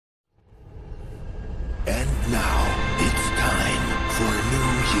And now it's time for a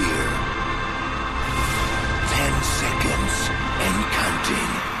new year. 10 seconds and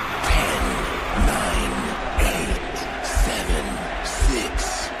counting. 10, 9, 8, 7,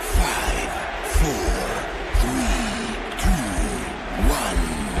 6, 5, 4, 3, 2, 1,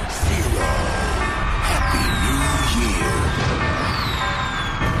 0. Happy New Year.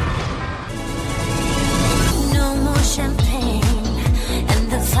 No more champagne and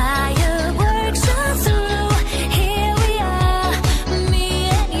the fireworks are through. Here we are, me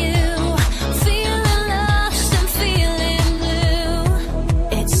and you, feeling lost and feeling blue.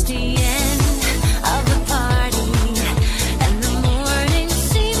 It's the end of the party and the morning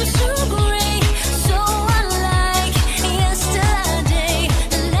seems so gray, so unlike yesterday.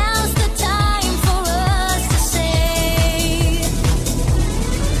 Now's the time for us to say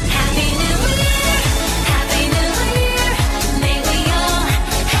Happy New Year, Happy New Year. May we all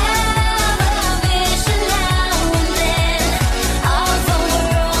have a vision now and then of a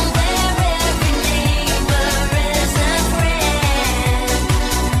world where every neighbor is a friend.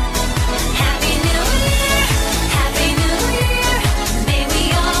 Happy New Year, Happy New Year. May we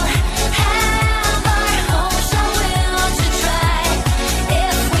all have our hopes and will to try.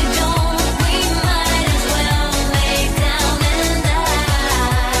 If we don't, we might as well lay down and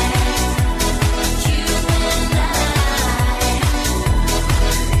die. You and I.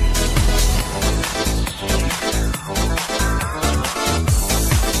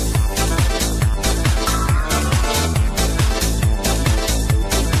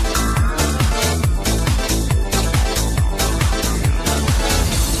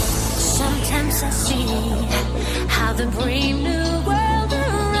 Sometimes I see how the brave new